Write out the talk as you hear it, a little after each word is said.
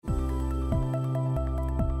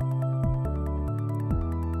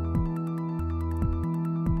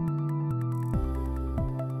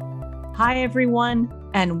Hi, everyone,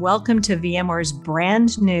 and welcome to VMware's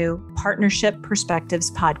brand new Partnership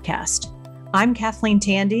Perspectives podcast. I'm Kathleen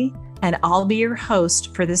Tandy, and I'll be your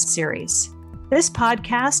host for this series. This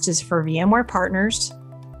podcast is for VMware partners,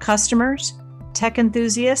 customers, tech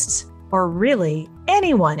enthusiasts, or really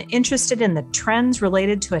anyone interested in the trends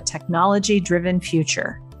related to a technology-driven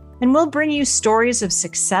future. And we'll bring you stories of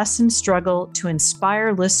success and struggle to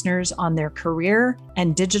inspire listeners on their career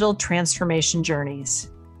and digital transformation journeys.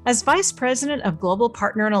 As Vice President of Global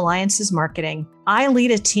Partner and Alliances Marketing, I lead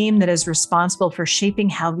a team that is responsible for shaping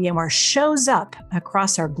how VMware shows up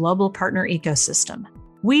across our global partner ecosystem.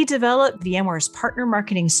 We develop VMware's partner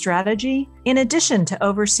marketing strategy in addition to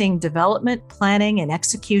overseeing development, planning, and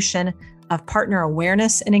execution of partner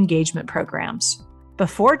awareness and engagement programs.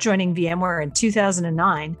 Before joining VMware in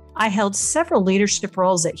 2009, I held several leadership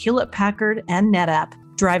roles at Hewlett-Packard and NetApp,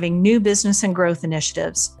 driving new business and growth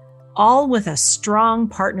initiatives, all with a strong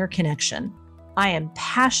partner connection. I am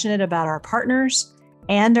passionate about our partners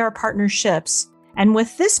and our partnerships, and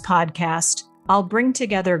with this podcast, I'll bring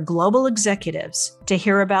together global executives to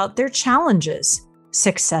hear about their challenges,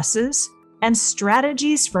 successes, and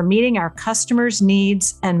strategies for meeting our customers'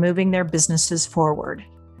 needs and moving their businesses forward.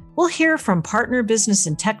 We'll hear from partner business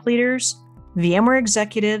and tech leaders, VMware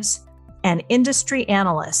executives, and industry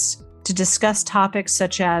analysts to discuss topics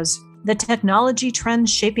such as the technology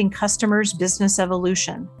trends shaping customers' business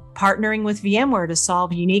evolution, partnering with VMware to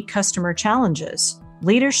solve unique customer challenges,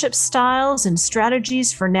 leadership styles and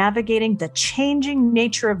strategies for navigating the changing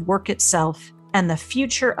nature of work itself, and the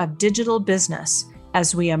future of digital business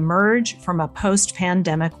as we emerge from a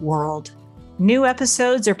post-pandemic world. New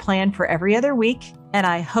episodes are planned for every other week, and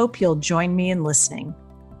I hope you'll join me in listening.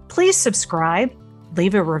 Please subscribe,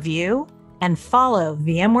 leave a review, and follow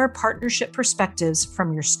VMware Partnership Perspectives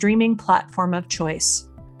from your streaming platform of choice.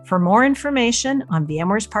 For more information on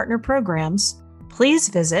VMware's partner programs, please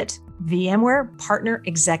visit VMware Partner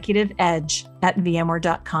Executive Edge at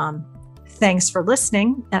vmware.com. Thanks for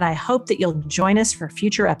listening, and I hope that you'll join us for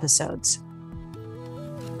future episodes.